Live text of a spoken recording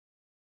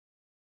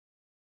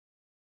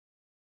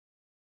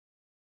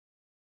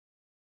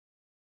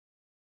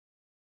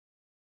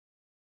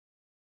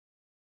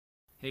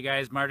Hey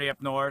guys, Marty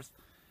up north.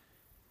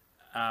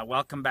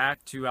 Welcome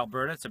back to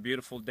Alberta. It's a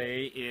beautiful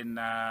day in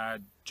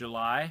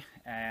July,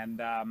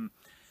 and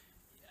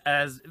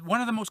as one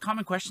of the most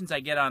common questions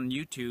I get on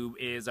YouTube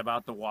is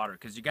about the water,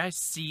 because you guys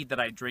see that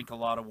I drink a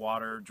lot of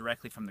water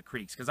directly from the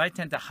creeks, because I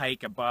tend to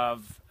hike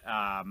above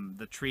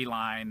the tree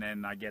line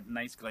and I get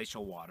nice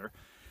glacial water,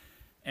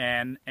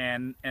 and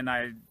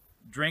I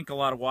drink a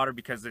lot of water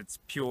because it's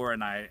pure,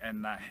 and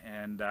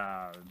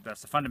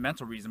that's the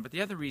fundamental reason. But the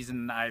other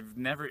reason I've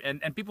never,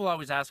 and people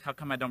always ask how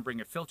come I don't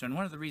bring a filter, and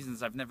one of the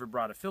reasons I've never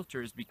brought a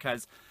filter is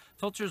because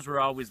filters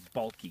were always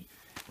bulky.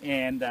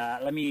 And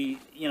let me,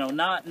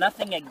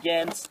 nothing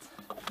against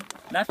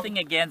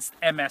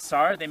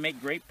MSR, they make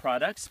great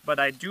products, but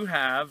I do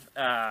have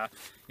I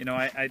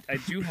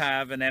do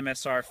have an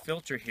MSR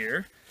filter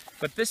here.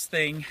 But this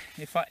thing,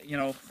 this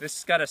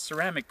has got a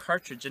ceramic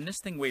cartridge, and this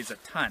thing weighs a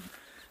ton.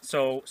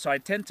 So I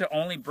tend to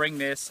only bring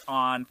this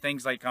on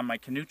things like on my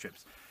canoe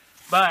trips.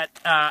 But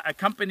a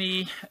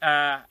company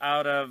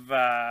out of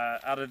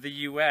the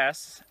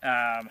U.S.,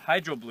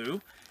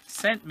 HYDROBLU,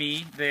 sent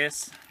me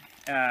this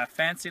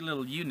fancy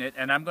little unit,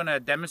 and I'm going to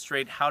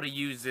demonstrate how to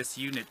use this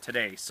unit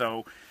today.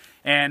 So,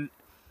 and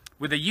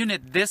with a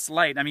unit this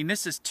light, I mean,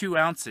 this is 2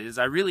 ounces.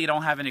 I really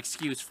don't have an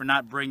excuse for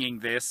not bringing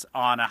this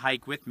on a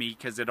hike with me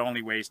because it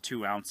only weighs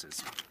 2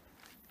 ounces.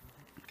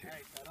 Okay. All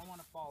right, so I don't want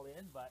to fall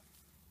in, but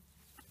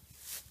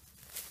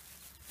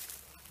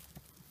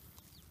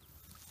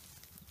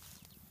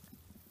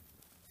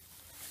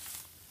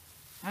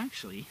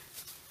actually,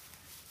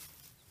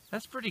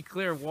 that's pretty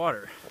clear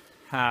water.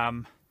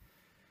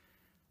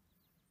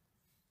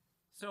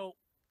 So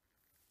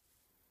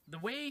the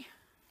way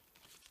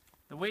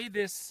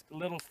this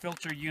little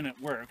filter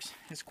unit works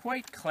is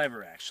quite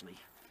clever, actually,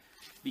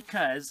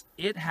 because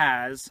it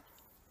has,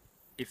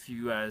 if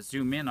you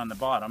zoom in on the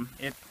bottom,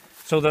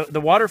 so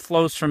the water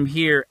flows from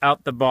here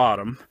out the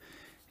bottom.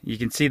 You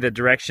can see the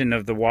direction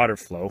of the water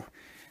flow.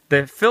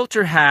 The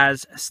filter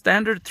has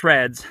standard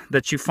threads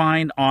that you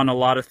find on a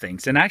lot of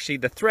things. And actually,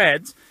 the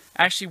threads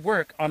actually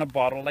work on a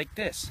bottle like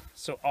this.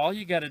 So all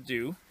you got to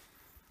do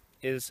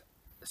is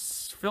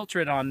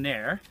filter it on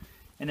there,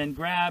 and then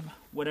grab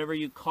whatever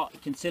you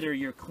consider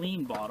your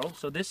clean bottle.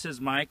 So this is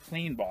my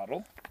clean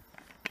bottle.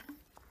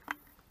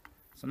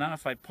 So now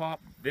if I pop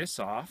this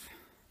off,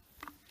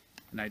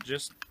 and I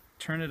just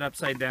turn it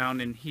upside down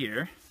in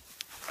here,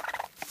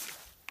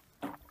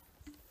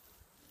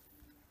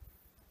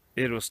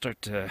 it'll start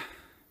to,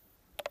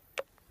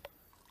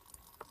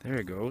 there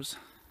it goes.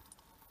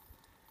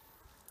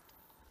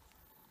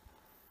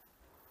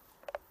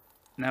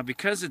 Now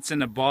because it's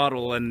in a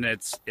bottle and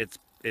it's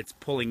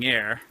pulling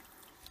air,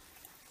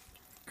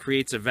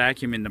 creates a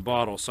vacuum in the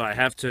bottle, so I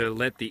have to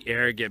let the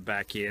air get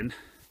back in.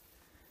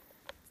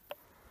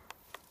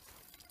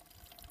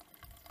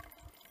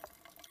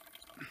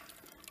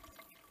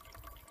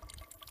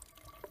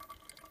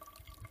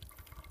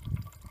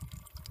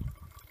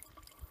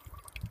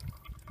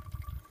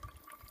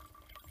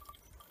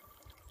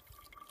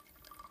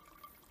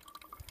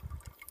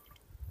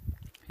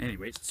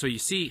 Anyways, so you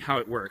see how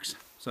it works.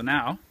 So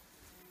now,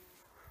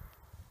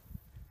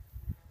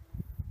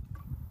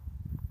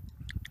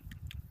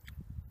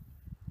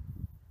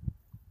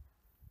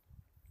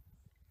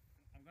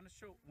 I'm going to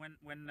show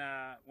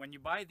when you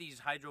buy these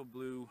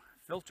HYDROBLU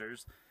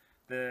filters,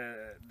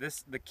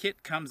 the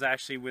kit comes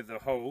actually with a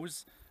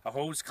hose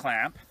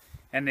clamp,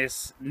 and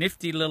this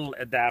nifty little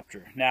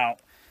adapter. Now,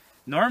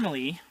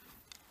 normally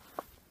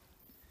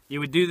you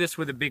would do this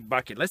with a big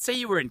bucket. Let's say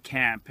you were in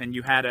camp and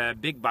you had a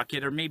big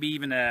bucket, or maybe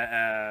even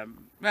a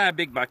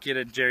big bucket,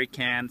 a jerry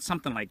can,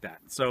 something like that.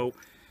 So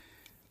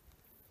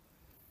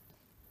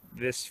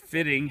this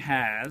fitting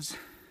has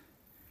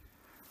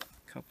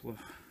a couple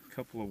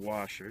of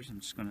washers. I'm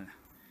just gonna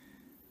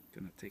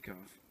take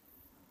off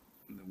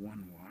the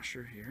one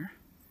washer here.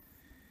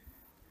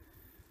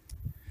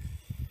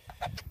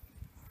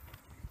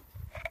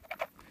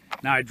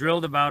 Now I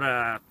drilled about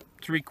a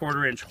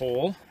 3/4 inch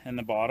hole in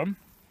the bottom.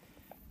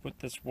 Put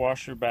this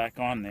washer back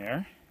on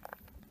there,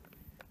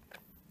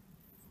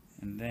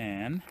 and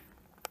then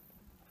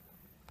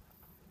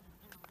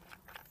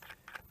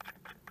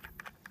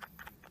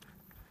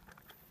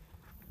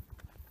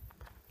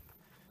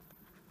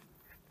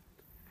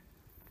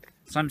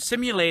so I'm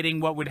simulating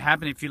what would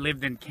happen if you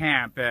lived in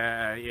camp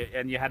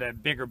and you had a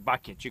bigger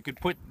bucket. You could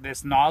put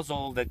this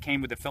nozzle that came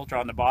with the filter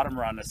on the bottom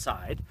or on the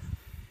side,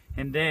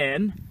 and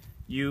then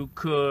you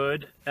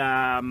could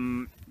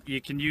you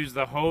can use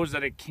the hose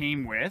that it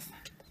came with.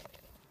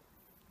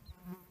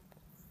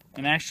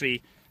 And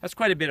actually, that's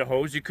quite a bit of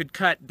hose. You could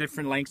cut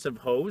different lengths of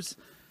hose,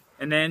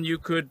 and then you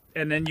put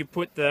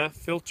the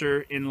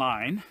filter in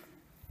line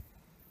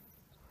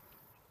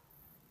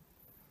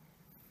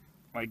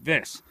like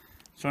this.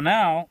 So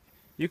now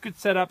you could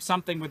set up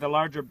something with a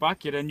larger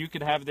bucket, and you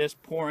could have this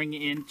pouring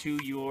into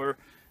your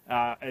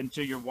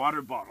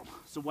water bottle.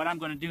 So what I'm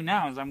going to do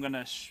now is I'm going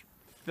to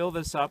fill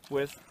this up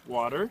with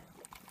water.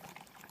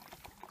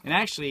 And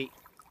actually,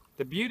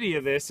 the beauty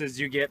of this is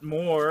you get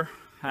more.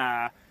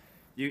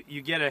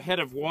 You get a head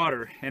of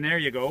water, and there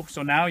you go.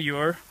 So now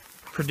you're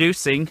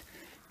producing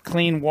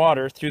clean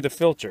water through the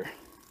filter.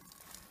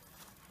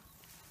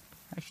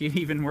 Actually, it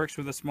even works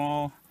with a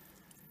small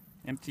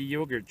empty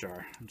yogurt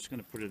jar. I'm just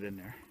going to put it in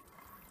there.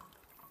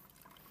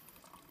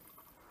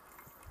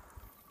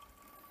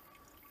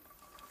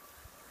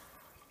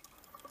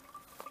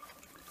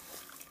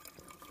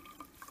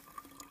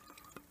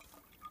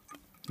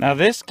 Now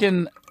this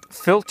can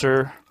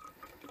filter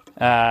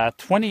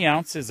 20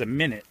 ounces a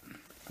minute,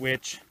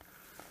 which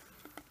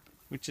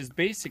is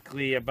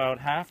basically about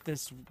half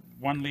this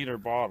 1 liter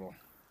bottle.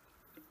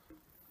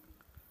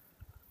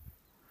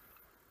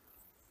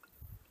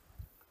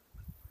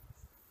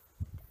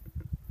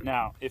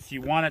 Now, if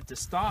you want it to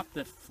stop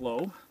the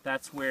flow,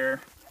 that's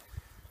where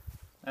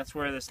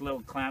this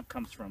little clamp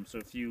comes from. So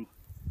if you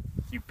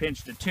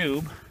pinch the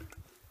tube,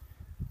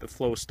 the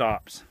flow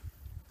stops.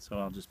 So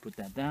I'll just put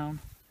that down.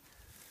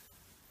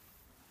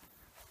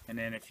 And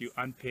then if you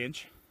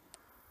unpinch,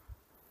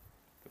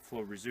 the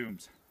flow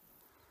resumes.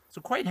 So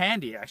quite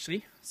handy,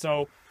 actually.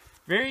 So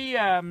very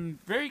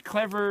very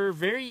clever,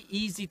 very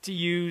easy to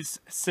use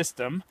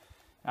system.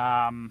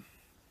 And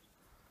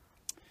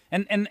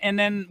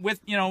then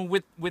with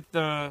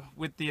the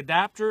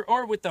adapter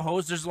or with the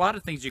hose, there's a lot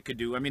of things you could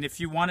do. I mean, if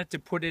you wanted to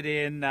put it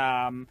in,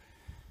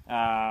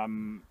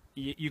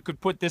 you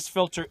could put this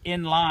filter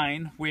in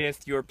line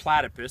with your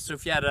platypus. So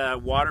if you had a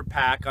water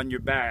pack on your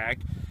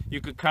bag, you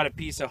could cut a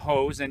piece of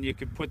hose and you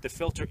could put the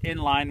filter in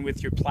line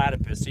with your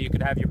platypus. So you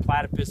could have your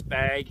platypus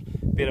bag,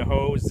 bit of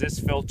hose, this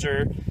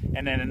filter,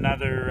 and then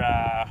another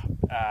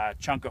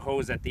chunk of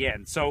hose at the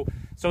end. So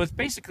it's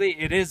basically,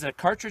 it is a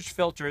cartridge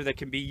filter that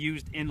can be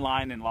used in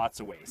line in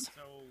lots of ways.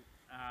 So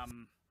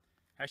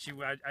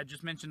actually, I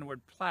just mentioned the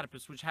word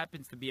platypus, which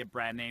happens to be a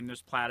brand name.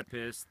 There's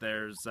platypus,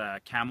 there's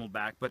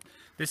camelback, but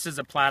this is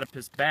a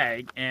platypus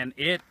bag, and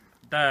it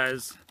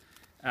does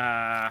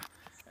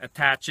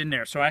attach in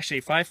there. So actually,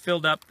 if I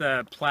filled up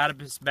the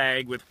platypus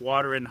bag with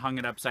water and hung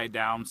it upside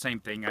down, same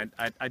thing,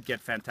 I'd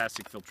get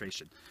fantastic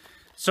filtration.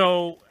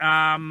 So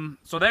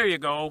so there you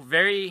go.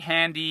 Very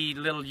handy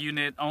little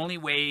unit. Only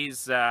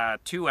weighs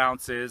 2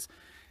 ounces.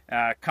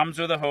 Comes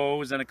with a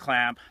hose and a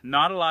clamp.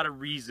 Not a lot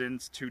of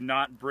reasons to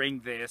not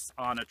bring this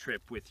on a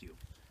trip with you.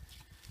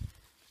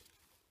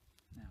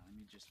 Now let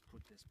me just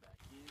put this back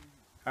in.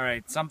 All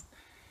right.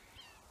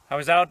 I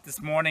was out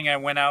this morning. I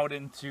went out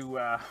into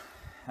a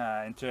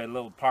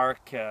little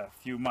park a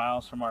few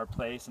miles from our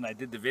place, and I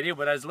did the video.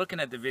 But I was looking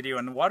at the video,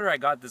 and the water I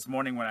got this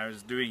morning when I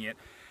was doing it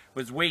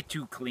was way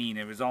too clean.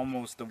 It was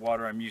almost the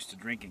water I'm used to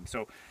drinking.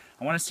 So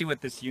I want to see what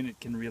this unit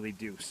can really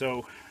do.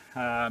 So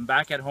I'm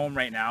back at home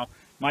right now.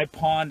 My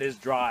pond is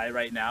dry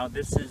right now.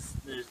 This is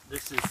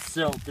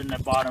silt in the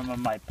bottom of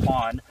my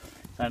pond.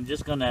 So I'm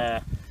just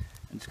gonna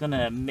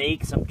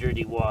make some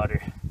dirty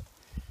water.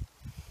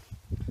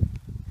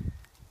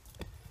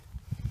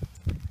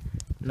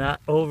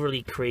 Not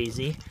overly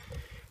crazy.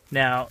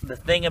 Now the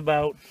thing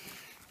about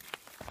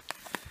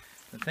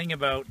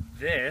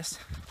this.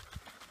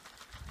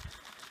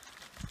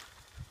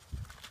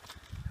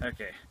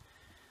 Okay,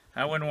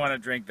 I wouldn't want to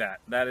drink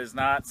that. That is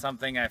not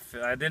something I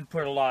didn't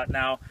put a lot.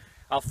 Now,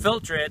 I'll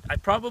filter it. I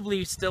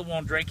probably still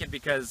won't drink it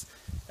because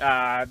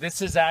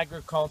this is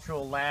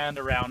agricultural land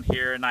around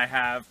here, and I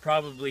have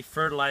probably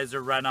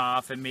fertilizer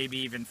runoff and maybe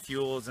even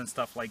fuels and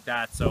stuff like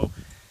that. So,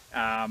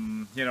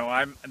 you know,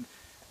 I'm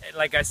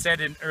like I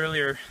said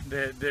earlier,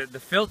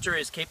 the filter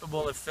is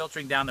capable of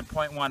filtering down to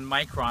 0.1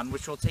 micron,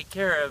 which will take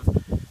care of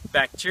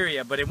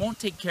bacteria, but it won't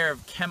take care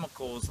of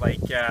chemicals like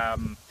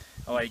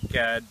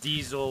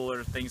diesel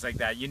or things like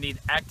that. You need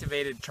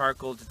activated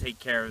charcoal to take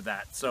care of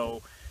that.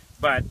 So,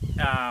 but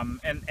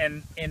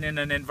and in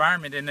an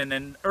environment, in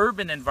an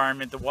urban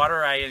environment, the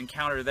water I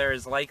encounter there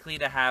is likely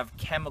to have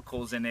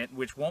chemicals in it,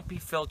 which won't be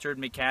filtered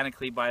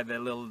mechanically by the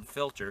little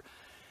filter.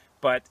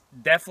 But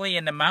definitely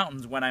in the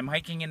mountains, when I'm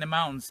hiking in the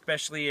mountains,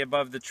 especially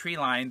above the tree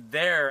line,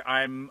 there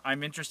I'm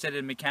interested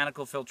in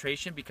mechanical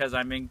filtration because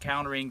I'm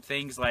encountering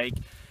things like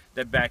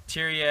the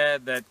bacteria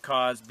that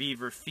cause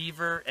beaver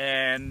fever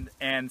and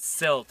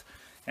silt.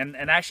 And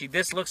actually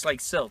this looks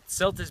like silt.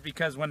 Silt is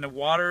because when the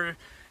water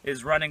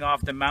is running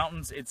off the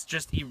mountains, it's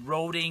just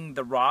eroding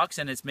the rocks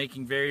and it's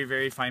making very,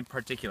 very fine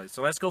particulates.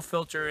 So let's go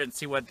filter and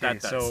see what that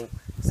does. So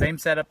same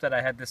setup that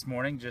I had this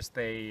morning, just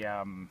a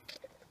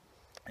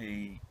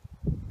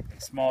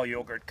small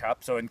yogurt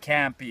cup. So in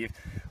camp,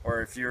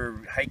 or if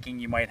you're hiking,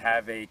 you might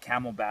have a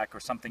camelback or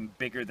something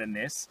bigger than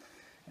this.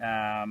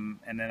 And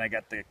then I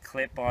got the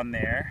clip on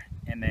there,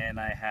 and then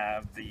I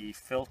have the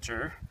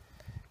filter,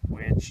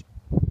 which,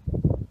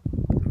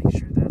 make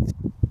sure that's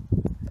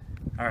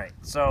all right.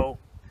 So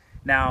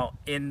now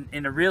in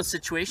a real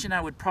situation,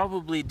 I would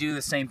probably do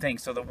the same thing.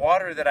 So the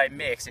water that I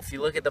mix, if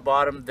you look at the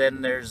bottom,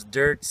 then there's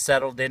dirt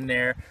settled in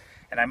there,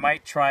 and I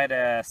might try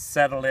to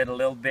settle it a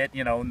little bit,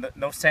 you know,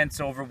 no sense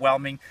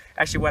overwhelming.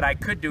 Actually, what I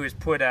could do is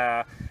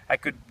I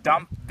could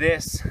dump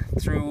this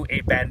through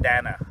a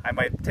bandana. I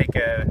might take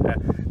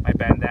my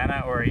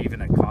bandana, or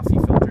even a coffee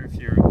filter if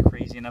you're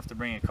crazy enough to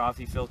bring a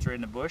coffee filter in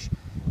the bush.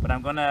 But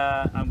I'm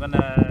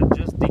gonna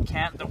just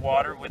decant the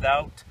water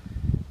without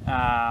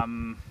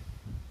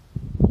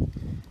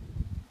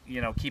you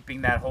know,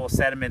 keeping that whole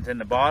sediment in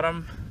the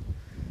bottom.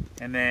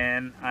 And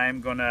then I'm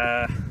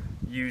gonna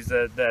use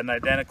an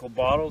identical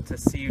bottle to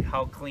see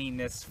how clean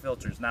this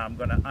filters. Now I'm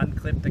gonna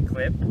unclip the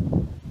clip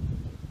and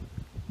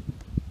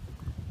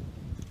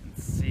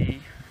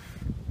see.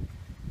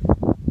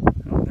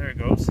 Oh, there it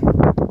goes.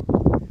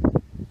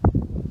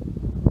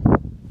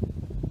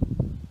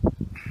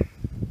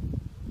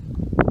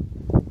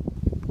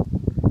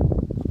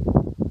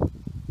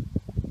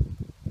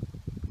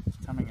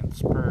 It's coming in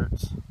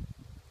spurts.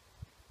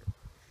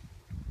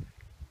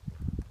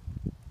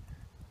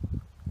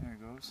 There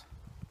it goes.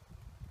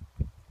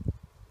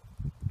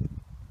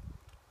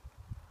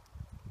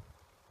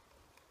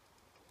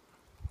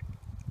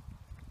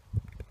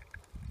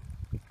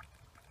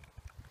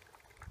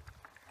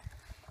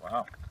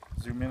 Wow,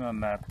 zoom in on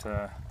that.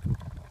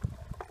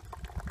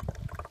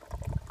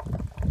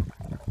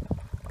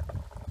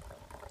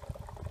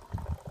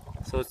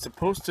 So it's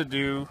supposed to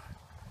do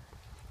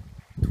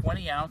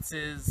 20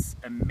 ounces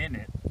a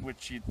minute,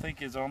 which you'd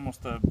think is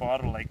almost a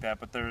bottle like that,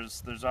 but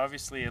there's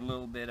obviously a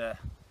little bit of,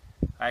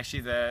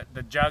 actually the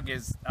jug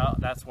is, oh,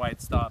 that's why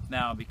it stopped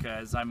now,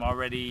 because I'm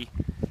already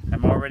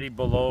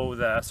below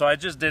the, so I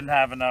just didn't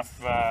have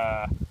enough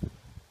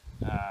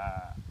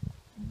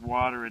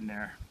water in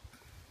there.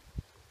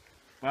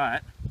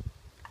 But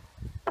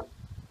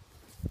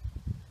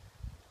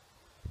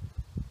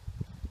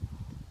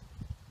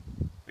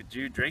would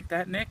you drink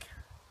that, Nick?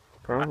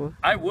 Probably.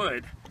 I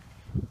would.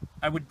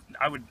 I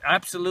would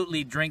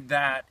absolutely drink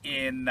that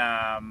in.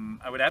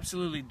 I would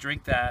absolutely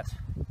drink that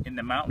in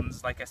the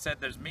mountains. Like I said,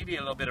 there's maybe a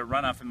little bit of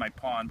runoff in my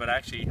pond, but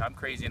actually, I'm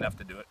crazy enough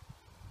to do it.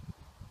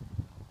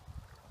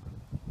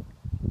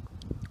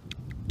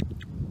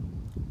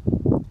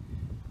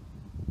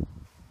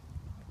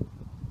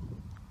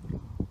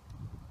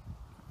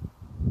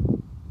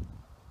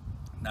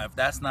 Now, if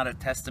that's not a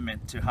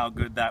testament to how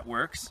good that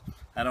works,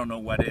 I don't know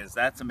what is.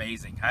 That's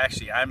amazing.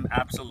 I'm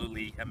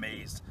absolutely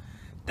amazed.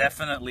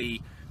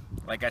 Definitely,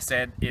 like I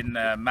said, in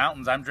the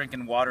mountains, I'm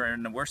drinking water,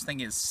 and the worst thing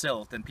is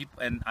silt. And people,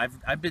 and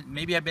I've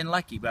been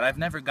lucky, but I've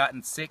never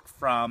gotten sick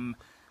from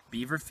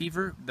beaver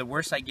fever. The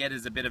worst I get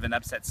is a bit of an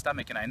upset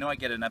stomach, and I know I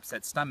get an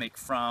upset stomach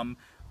from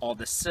all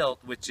the silt,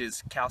 which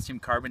is calcium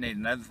carbonate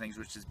and other things,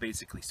 which is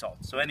basically salt.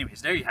 So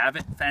anyways, there you have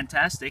it.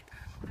 Fantastic.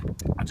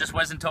 I just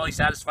wasn't totally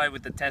satisfied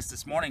with the test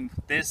this morning.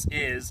 This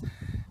is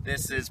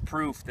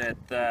proof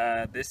that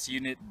this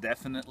unit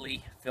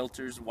definitely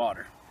filters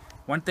water.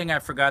 One thing I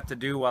forgot to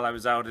do while I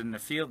was out in the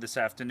field this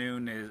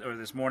afternoon or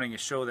this morning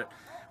is show that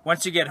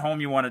once you get home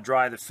you want to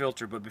dry the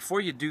filter, but before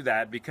you do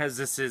that, because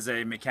this is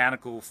a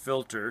mechanical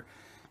filter,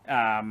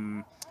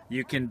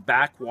 you can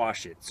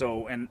backwash it.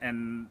 So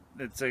and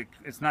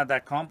it's not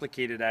that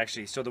complicated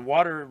actually. So the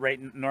water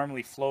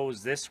normally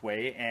flows this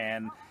way,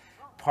 and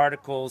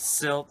particles,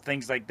 silt,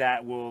 things like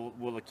that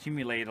will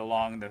accumulate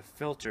along the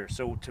filter.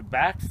 So to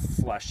back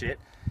flush it,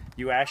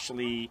 you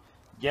actually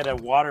get a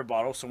water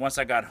bottle. So once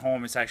I got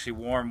home, it's actually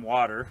warm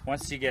water.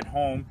 Once you get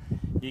home,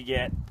 you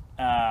get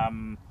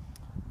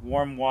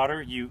warm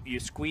water. You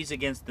squeeze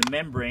against the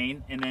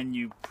membrane, and then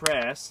you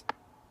press,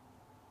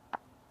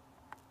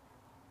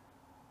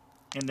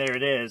 and there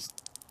it is.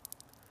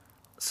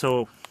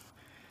 So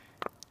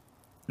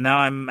now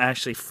I'm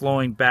actually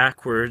flowing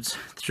backwards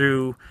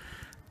through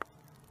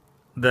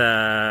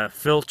the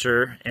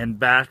filter and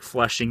back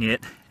flushing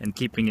it and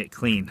keeping it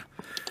clean.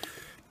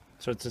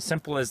 So it's as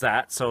simple as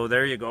that. So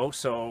there you go.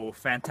 So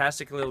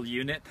fantastic little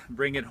unit.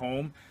 Bring it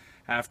home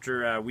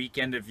after a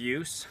weekend of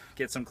use.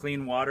 Get some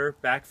clean water,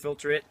 back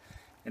filter it,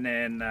 and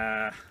then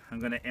I'm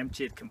going to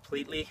empty it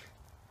completely,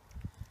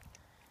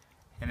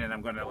 and then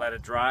I'm going to let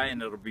it dry,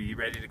 and it'll be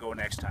ready to go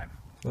next time.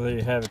 Well, there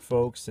you have it,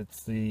 folks.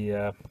 It's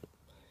the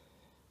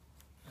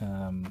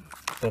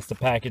that's the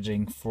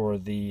packaging for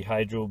the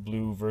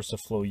HYDROBLU Versa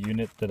Flow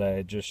unit that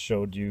I just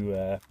showed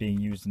you being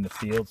used in the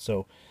field.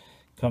 So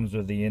comes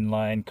with the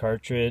inline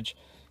cartridge,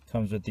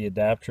 comes with the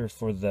adapter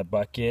for the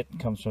bucket,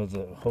 comes with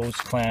the hose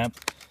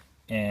clamp,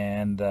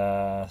 and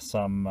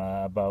some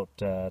about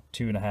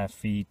 2.5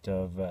 feet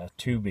of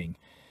tubing.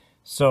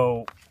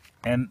 So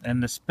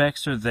and the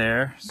specs are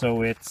there.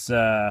 So it's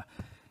 0.1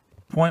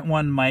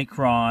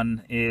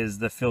 micron is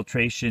the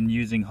filtration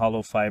using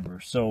hollow fiber.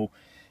 So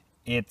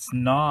it's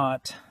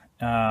not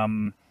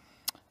that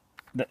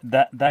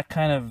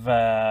kind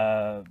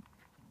of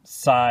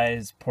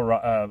size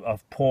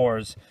of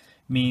pores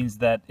means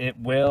that it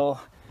will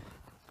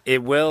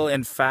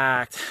in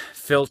fact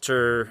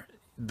filter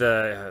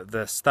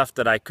the stuff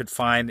that I could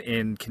find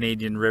in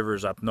Canadian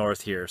rivers up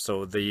north here.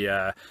 So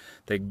the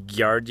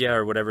Giardia,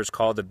 or whatever it's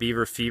called, the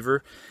beaver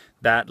fever,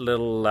 that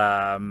little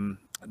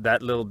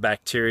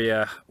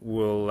bacteria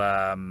will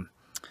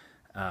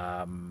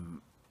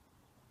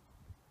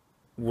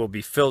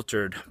be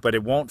filtered, but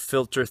it won't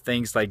filter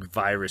things like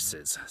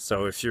viruses.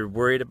 So if you're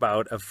worried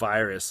about a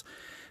virus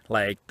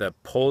like the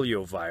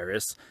polio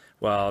virus,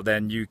 well,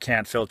 then you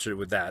can't filter it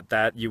with that.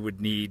 That you would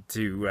need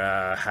to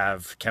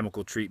have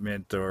chemical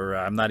treatment, or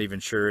I'm not even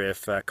sure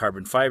if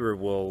carbon fiber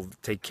will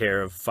take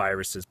care of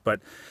viruses.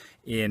 But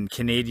in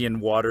Canadian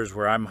waters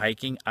where I'm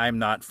hiking, I'm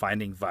not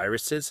finding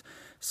viruses.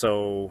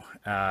 So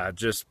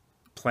just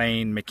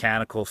plain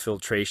mechanical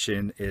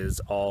filtration is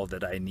all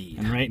that I need.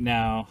 And right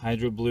now,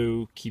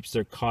 HYDROBLU keeps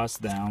their costs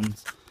down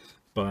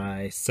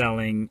by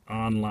selling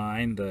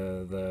online,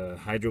 the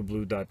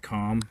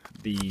hydroblu.com.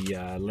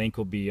 The link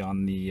will be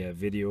on the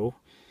video.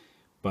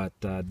 But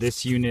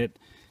this unit,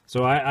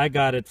 so I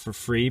got it for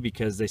free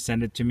because they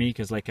sent it to me,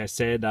 because like I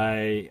said,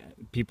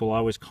 people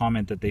always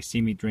comment that they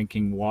see me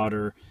drinking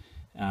water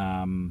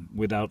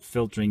without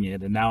filtering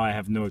it, and now I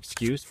have no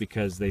excuse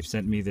because they've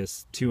sent me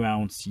this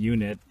 2-ounce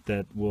unit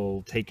that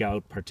will take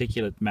out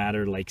particulate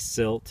matter like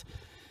silt,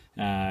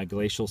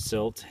 glacial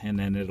silt, and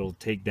then it'll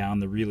take down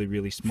the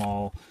really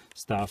small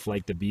stuff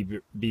like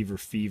the beaver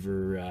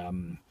fever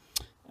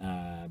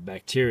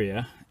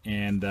bacteria.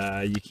 And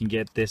you can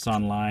get this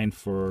online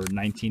for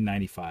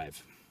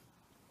 $19.95.